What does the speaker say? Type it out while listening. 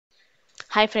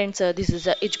Hi friends, this is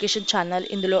a education channel.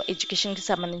 ఇందులో education కి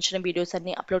సంబంధించిన వీడియోస్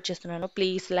అన్ని అప్లోడ్ చేస్తున్నాను.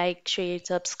 Please like, share,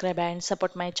 subscribe and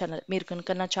support my channel. మీరు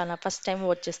కనుక నా ఛానల్ ఫస్ట్ టైం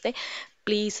వాచ్ చేస్తే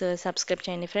ప్లీజ్ సబ్స్క్రైబ్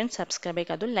చేయండి ఫ్రెండ్స్. సబ్స్క్రైబే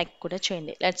కాదు లైక్ కూడా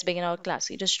చేయండి. Let's begin our class.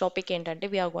 ఈరోజు టాపిక్ ఏంటంటే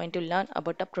we are going to learn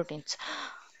about the proteins.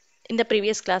 In the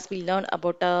previous class we learned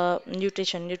about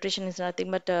nutrition is nothing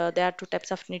but there are two types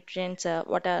of nutrients.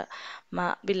 What are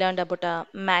we learned about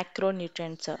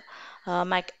macronutrients,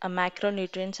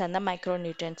 macronutrients and the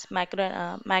micronutrients.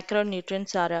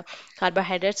 Macronutrients are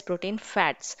carbohydrates, protein,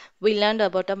 fats. We learned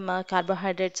about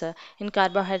carbohydrates. In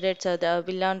carbohydrates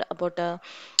we learned about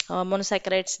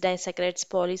monosaccharides, disaccharides,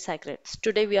 polysaccharides.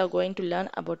 Today we are going to learn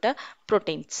about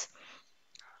proteins.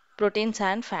 Proteins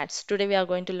and fats. Today we are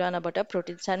going to learn about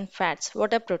proteins and fats.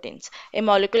 What are proteins? A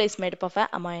molecule is made up of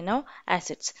amino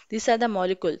acids. These are the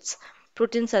molecules.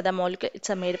 Proteins are the molecule.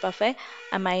 It's made up of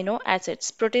amino acids.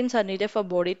 Proteins are needed for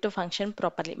body to function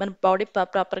properly. మన body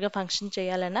ప్రాపర్గా function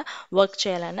చేయాలన్నా work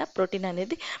చేయాలన్నా protein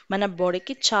అనేది మన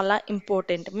బాడీకి చాలా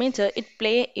important. Means it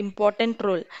play important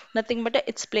role. Nothing but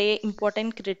it's play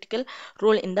important critical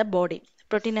role in the body.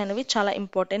 Protein అనేవి చాలా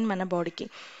ఇంపార్టెంట్ మన బాడీకి.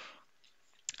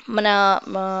 మన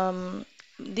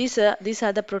these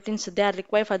are the proteins. They are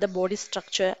required for the body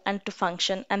structure and to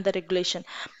function and the regulation.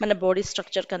 మన body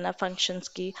structure కన్నా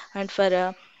ఫంక్షన్స్కి and for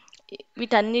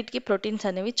వీటన్నిటికీ proteins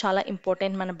అనేవి చాలా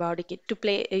ఇంపార్టెంట్ మన బాడీకి. To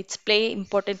play it's play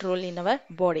important role in our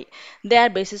body. They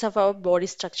are basis of our body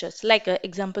structures like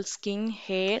example skin,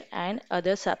 hair and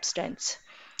other substance.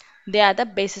 They are the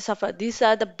basis of these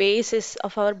are the basis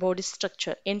of our body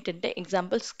structure. ఏంటంటే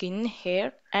example skin, hair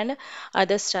and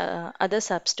other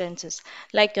substances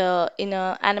like in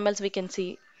animals we can see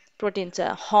proteins,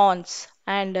 horns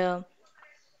and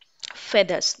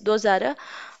feathers. Those are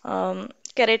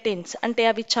keratins అంటే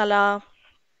అవి చాలా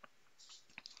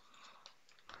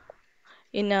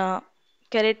in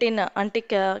keratin అంటే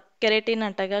keratin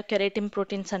అంటగా keratin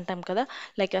proteins అంటాం కదా,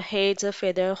 like hairs,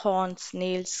 feather, horns,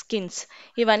 nails, skins,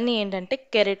 ఇవన్నీ ఏంటంటే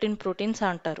కెరటిన్ ప్రోటీన్స్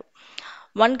అంటారు.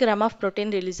 1 gram of protein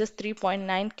releases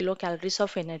 3.9 kilocalories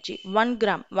of energy. 1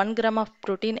 gram of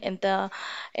protein ఎంత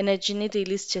ఎనర్జీని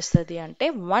రిలీజ్ చేస్తుంది అంటే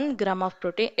 1 gram of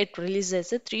protein it releases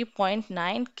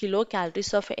 3.9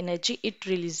 kilocalories of energy it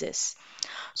releases.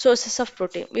 Sources of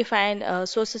protein we find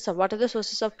sources of what are the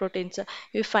sources of proteins?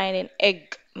 We find in egg,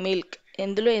 milk.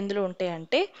 ఎందులో ఉంటాయి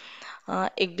అంటే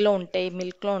ఎగ్లో ఉంటాయి,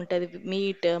 మిల్క్లో ఉంటుంది,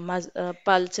 meet,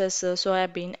 pulses,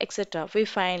 soybean etcetera. We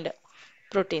find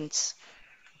proteins.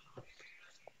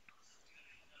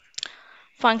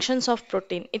 Functions of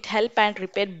protein it help and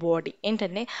repair body.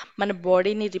 ఏంటంటే మన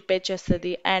బాడీని repair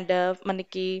చేస్తుంది and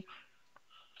మనకి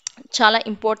చాలా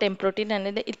ఇంపార్టెంట్. ప్రోటీన్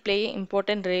అనేది it play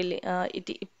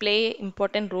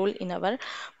important role in our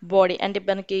body. అంటే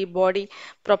మనకి బాడీ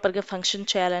ప్రాపర్గా ఫంక్షన్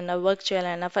చేయాలన్నా వర్క్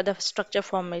చేయాలన్నా for the structure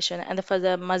formation and for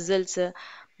the muscles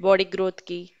body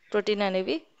గ్రోత్కి ప్రోటీన్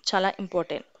అనేవి చాలా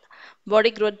important.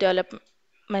 Body growth develop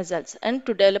muscles and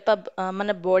to develop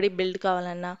మన బాడీ బిల్డ్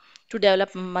కావాలన్నా to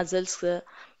develop muscles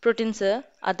proteins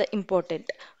are the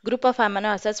important. Group of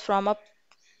amino acids from a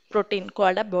protein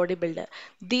called a bodybuilder.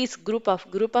 These group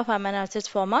of amino acids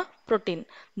form a protein.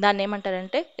 దాన్ని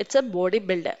ఏమంటారంటే it's a body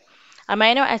builder.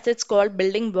 Amino acids called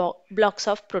building blocks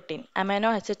of protein.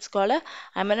 Amino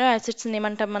acids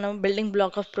ఏమంటాం మనం? Building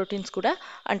black of proteins కూడా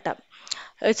అంటాం.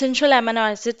 Essential amino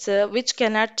acids which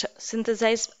cannot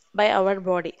synthesise by our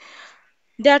body.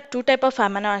 There are two type of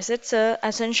amino acids,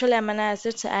 essential amino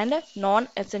acids and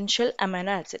non-essential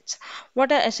amino acids.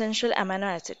 What are essential amino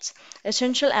acids?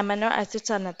 Essential amino acids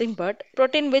are nothing but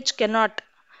protein which cannot.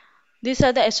 These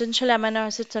are the essential amino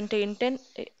acids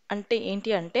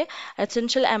అంటే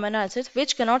essential amino acids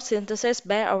which cannot synthesize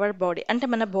by our body. అంటే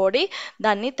మన body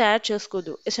దాన్ని తయారు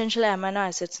చేసుకోదు essential amino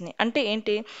acids ని. అంటే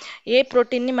ఏంటి? ఏ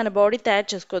protein ని మన బాడీ తయారు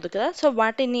చేసుకోదు కదా, సో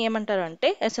వాటిని ఏమంటారు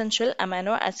అంటే essential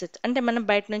amino acids. అంటే మనం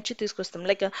బయట నుంచి తీసుకొస్తాం.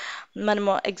 లైక్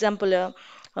మనము ఎగ్జాంపుల్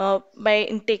బై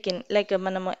ఇంటేకింగ్ లైక్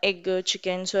మనము ఎగ్,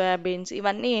 చికెన్, సోయాబీన్స్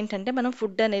ఇవన్నీ ఏంటంటే మనం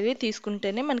ఫుడ్ అనేది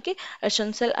తీసుకుంటేనే మనకి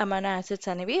ఎసెన్షియల్ అమైనో యాసిడ్స్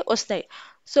అనేవి వస్తాయి.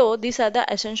 So these are the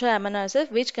essential amino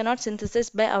acids which cannot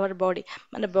synthesis by our body.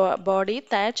 మన బాడీ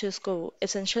తయారు చేసుకోవు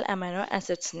essential amino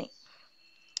యాసిడ్స్ని.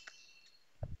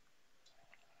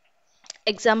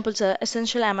 Examples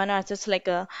essential amino acids like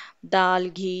dal,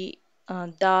 ఘీ,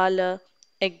 దాల్,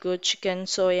 ఎగ్, చికెన్,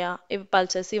 సోయా, ఇవి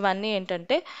పల్సెస్, ఇవన్నీ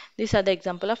ఏంటంటే these are the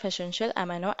example of essential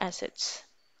amino acids.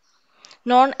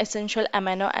 Non-essential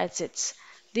amino acids.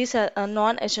 These are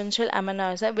non-essential amino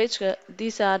acids which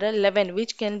these are 11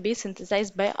 which can be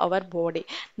synthesized by our body.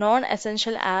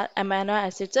 Non-essential amino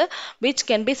acids which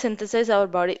can be synthesized our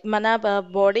body. Mana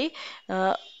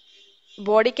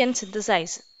body can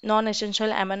synthesize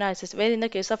non-essential amino acids, where in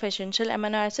the case of essential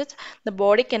amino acids the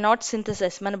body cannot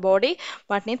synthesize, మన body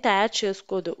వాటిని తయారు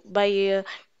చేసుకోదు by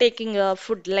taking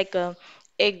food like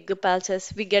egg pulses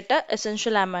we get a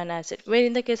essential amino acid, where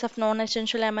in the case of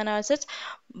non-essential amino acids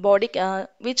body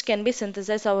which can be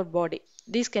synthesized our body,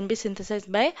 these can be synthesized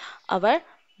by our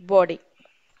body.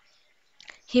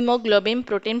 Haemoglobin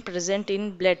protein present in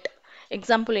blood,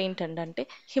 example ఏంటంటే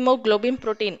haemoglobin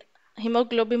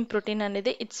protein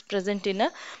అనేది it's present in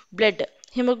blood.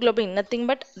 Haemoglobin nothing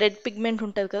but red pigment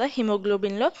ఉంటుంది కదా,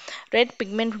 హిమోగ్లోబిన్లో red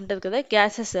pigment ఉంటుంది కదా,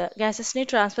 గ్యాసెస్ని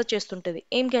transfer చేస్తుంటుంది.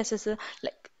 ఏం gases?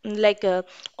 Like like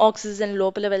oxygen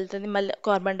లోపల వెళ్తుంది, మళ్ళీ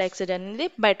కార్బన్ డైఆక్సైడ్ అనేది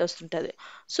బయట వస్తుంటుంది.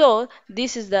 So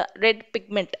this is the red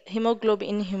pigment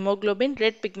haemoglobin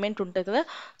red pigment ఉంటుంది కదా.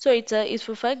 So it's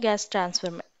for gas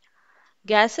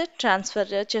transfer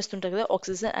చేస్తుంటుంది కదా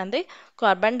ఆక్సిజన్ అండ్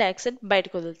కార్బన్ డైఆక్సైడ్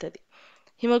బయటకు వదులుతుంది.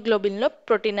 హిమోగ్లోబిన్లో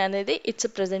ప్రోటీన్ అనేది it's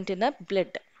present in the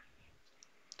blood.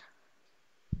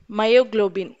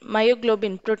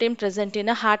 Myoglobin protein present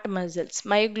in heart muscles.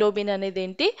 Myoglobin అనేది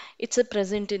ఏంటి? It's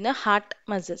present in heart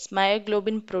muscles.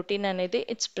 Myoglobin protein అనేది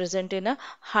it's present in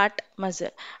heart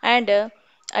muscle. And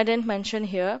I dent mention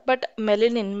here but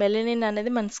melanin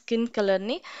అనేది మన skin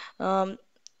కలర్ని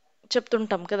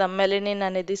చెప్తుంటాం కదా. Melanin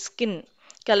అనేది skin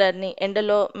కలర్ని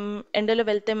ఎండలో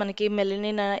వెళ్తే మనకి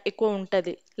మెలనిన్ ఎక్కువ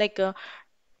ఉంటుంది. Like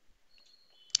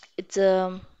it's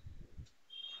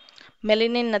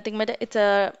melanin nothing but it's a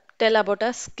tell about a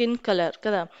skin color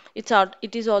kada.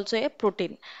 It is also a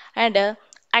protein. And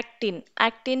actin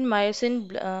myosin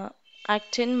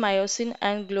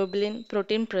and globulin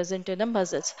protein present in the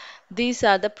muscles. These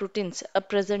are the proteins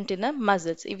present in the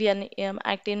muscles. If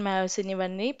actin myosin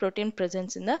ivanni protein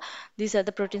presence in the, these are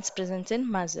the proteins present in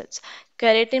muscles.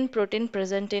 Keratin protein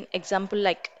present in, example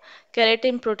like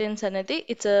keratin proteins anadi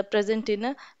it's present in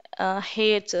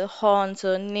hairs, horns,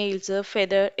 nails,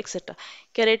 feather etcetera.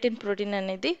 Keratin protein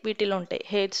అనేది వీటిలో ఉంటాయి,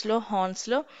 హెయిర్స్లో,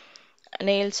 హార్న్స్లో,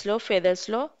 నెయిల్స్లో,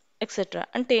 ఫెదర్స్లో etcetera.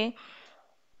 అంటే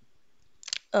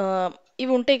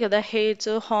ఇవి ఉంటాయి కదా,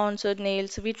 hairs, horns,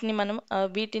 nails, వీటిని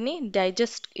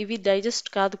ఇవి digest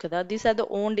కాదు కదా. దీస్ ఆర్ ద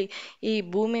ఓన్లీ, ఈ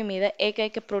భూమి మీద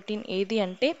ఏకైక ప్రోటీన్ ఏది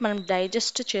అంటే మనం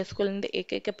డైజెస్ట్ చేసుకోలేనిది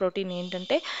ఏకైక ప్రోటీన్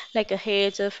ఏంటంటే like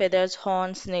hairs, feathers,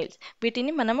 horns, nails,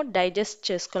 వీటిని మనము డైజెస్ట్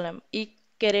చేసుకోలేం. ఈ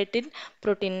కెరాటిన్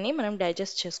ప్రోటీన్ని మనం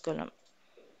డైజెస్ట్ చేసుకోలేం.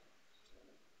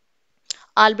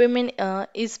 Albumin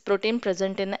is protein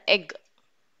present in egg.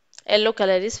 Yellow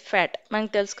colour is fat.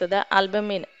 మనకు తెలుసు కదా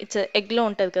ఆల్బమిన్ ఇట్స్ ఎగ్లో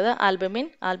ఉంటుంది కదా.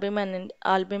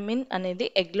 ఆల్బమిన్ అనేది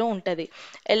ఎగ్లో ఉంటుంది.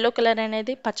 ఎల్లో కలర్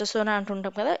అనేది పచ్చసోనా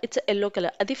అంటుంటాం కదా, ఇట్స్ ఎల్లో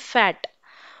కలర్, అది fat.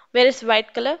 Where is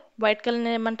white colour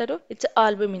ఏమంటారు? It's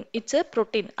albumin, it's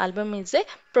protein. Albumin is a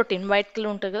protein, white colour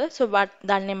ఉంటుంది కదా. సో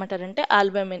దాన్ని ఏమంటారంటే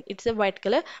albumin, it's a white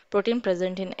colour protein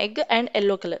present in egg. And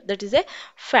yellow colour that is a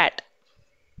fat.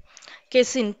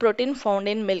 Casein protein found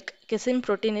in milk. Casein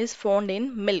protein is found in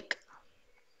milk.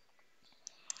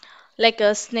 Like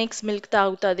snakes milk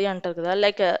తాగుతుంది అంటారు కదా.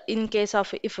 Like in case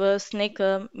of if snake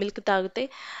milk తాగితే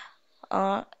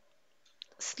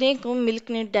snake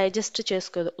మిల్క్ని digest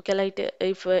చేసుకోదు. ఒకవేళ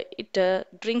if it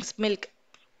drinks milk,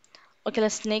 ఒకవేళ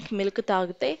snake milk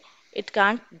తాగితే it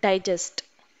can't digest.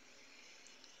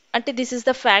 అంటే this is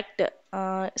the fact,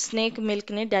 snake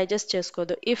మిల్క్ని digest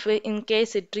చేసుకోదు. If in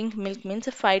case it drink milk means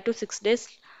 5 to 6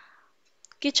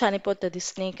 daysకి చనిపోతుంది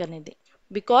snake అనేది.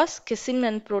 Because casein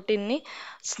అనే ప్రోటీన్ని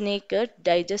స్నేక్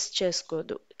డైజెస్ట్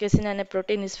చేసుకోదు. కెసిన్ అనే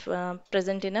protein is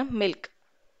present in a milk.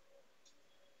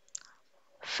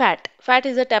 Fat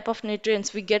is a type of nutrients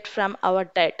we get from our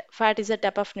diet. Fat is a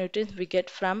type of nutrients we get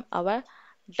from our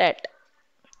diet.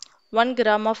 1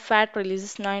 gram of fat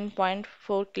releases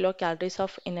 9.4 kilocalories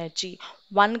of energy.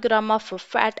 1 gram of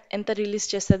fat ఎంత release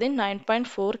చేస్తుంది?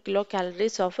 9.4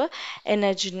 kilocalories of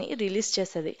ఎనర్జీని release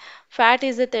చేస్తుంది. Fat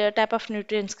is a type of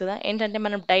nutrients కదా. ఏంటంటే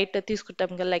మనం diet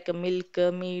తీసుకుంటాం కదా, like milk,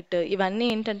 meet, ఇవన్నీ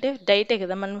ఏంటంటే డైటే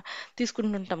కదా, మనం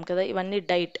తీసుకుంటుంటాం కదా, ఇవన్నీ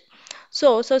diet. So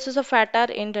sources of fat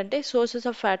are ఏంటంటే, sources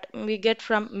of fat we get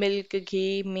from milk,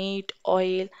 ghee, meat,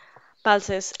 oil,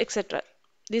 pulses, etc.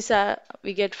 These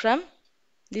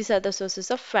are the sources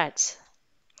of fats.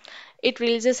 It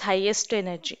releases highest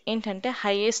energy. ఏంటంటే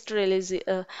highest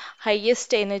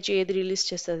energy ఏది release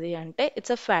చేస్తుంది అంటే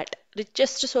it's a fat.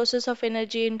 Richest sources of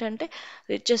energy ఏంటంటే,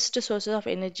 richest sources of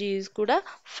energy is కూడా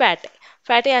fat.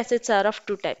 Fatty acids are of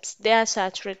two types. They are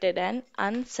saturated and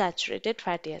unsaturated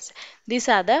fatty acids. These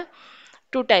are the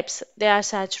two types. They are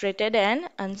saturated and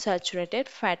unsaturated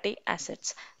fatty acids.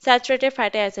 Saturated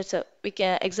fatty acids, we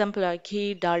can example are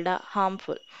ghee, dalda,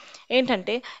 harmful.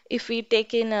 ఏంటంటే if ఈ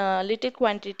take in little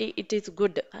quantity it is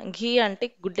good. ఘీ అంటే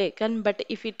గుడ్డే కానీ, but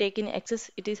if ఈ take in excess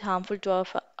it is harmful to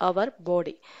our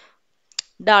body.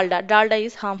 Dalda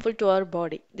is harmful to our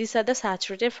body. These are the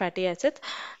saturated fatty acids.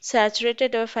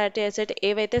 Saturated fatty acid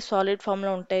ఏవైతే solid form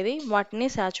లో ఉంటాయి వాటిని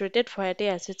saturated fatty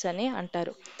acids అని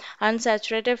అంటారు.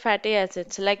 Unsaturated fatty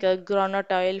acids like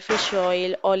groundnut oil, fish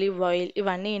oil, olive oil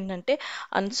ఇవన్నీ ఏంటంటే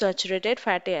unsaturated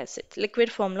fatty acids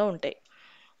liquid form లో ఉంటాయి.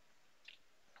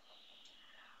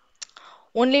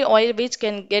 Only oil which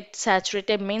can get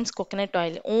saturated means coconut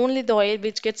oil. Only the oil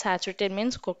which gets saturated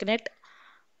means coconut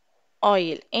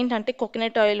oil. ఏంటంటే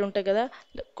coconut oil ఉంటుంది కదా,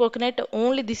 coconut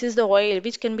only this is the oil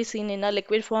which can be seen in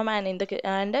liquid form and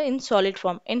in solid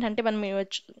form. ఏంటంటే మనం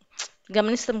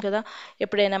గమనిస్తాం కదా,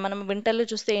 ఎప్పుడైనా మనం వింటర్లో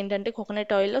చూస్తే ఏంటంటే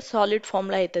కోకోనట్ ఆయిల్ సాలిడ్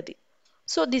ఫామ్లో అవుతుంది.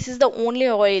 So this is the only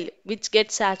oil which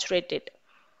get saturated.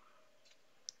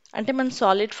 అంటే మనం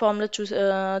సాలిడ్ ఫామ్లో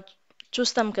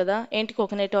చూస్తాం కదా ఏంటి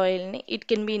కోకోనట్ ఆయిల్ని, it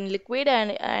can be in liquid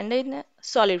and in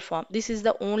solid form. This is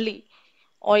the only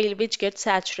oil which gets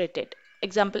saturated.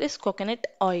 Example is coconut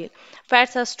oil.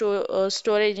 Fats are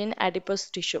storage in adipose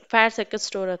tissue. Fats ఎక్కడ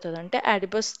store అవుతుంది అంటే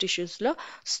adipose tissues లో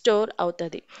store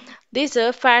అవుతుంది. These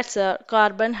fats are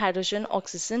carbon, hydrogen,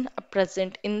 oxygen are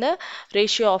present in the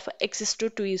ratio of x is to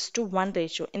 2 is to 1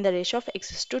 ratio. In the ratio of x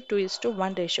is to 2 is to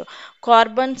 1 ratio.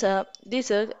 Carbons,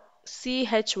 these are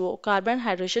CHO, carbon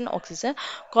hydrogen oxygen.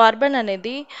 Carbon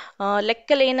అనేది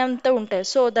లెక్కలేనంత ఉంటాయి.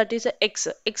 So that is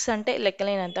X అంటే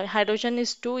లెక్కలేనంత. Hydrogen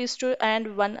is 2 is to and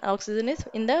 1 oxygen is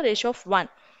in the ratio of 1.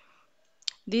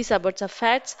 These abouts of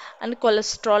fats and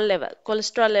cholesterol level.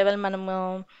 Cholesterol level మనం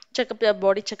checkup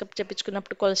body checkup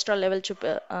చేపించుకున్నప్పుడు cholesterol level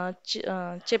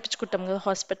చేపించుకుంటాం కదా,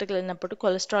 హాస్పిటల్కి వెళ్ళినప్పుడు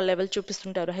cholesterol level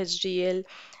చూపిస్తుంటారు. HDL,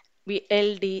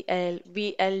 VLDL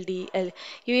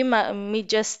ఇవి మీ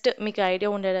just మీకు idea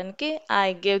ఉండడానికి I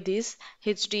gave this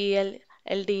HDL,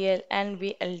 LDL and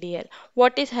VLDL.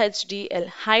 What is HDL?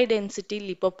 High density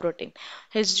lipoprotein.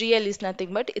 HDL is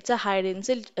nothing but it's a high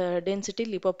density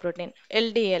lipoprotein.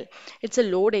 LDL, it's a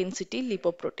low density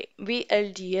lipoprotein.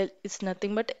 VLDL is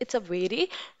nothing but it's a very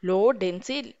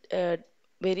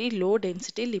low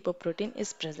density lipoprotein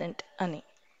is present. Ani.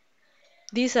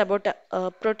 These about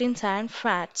proteins and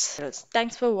fats.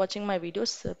 Thanks for watching my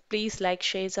videos. Please like,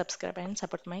 share, subscribe and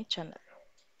support my channel.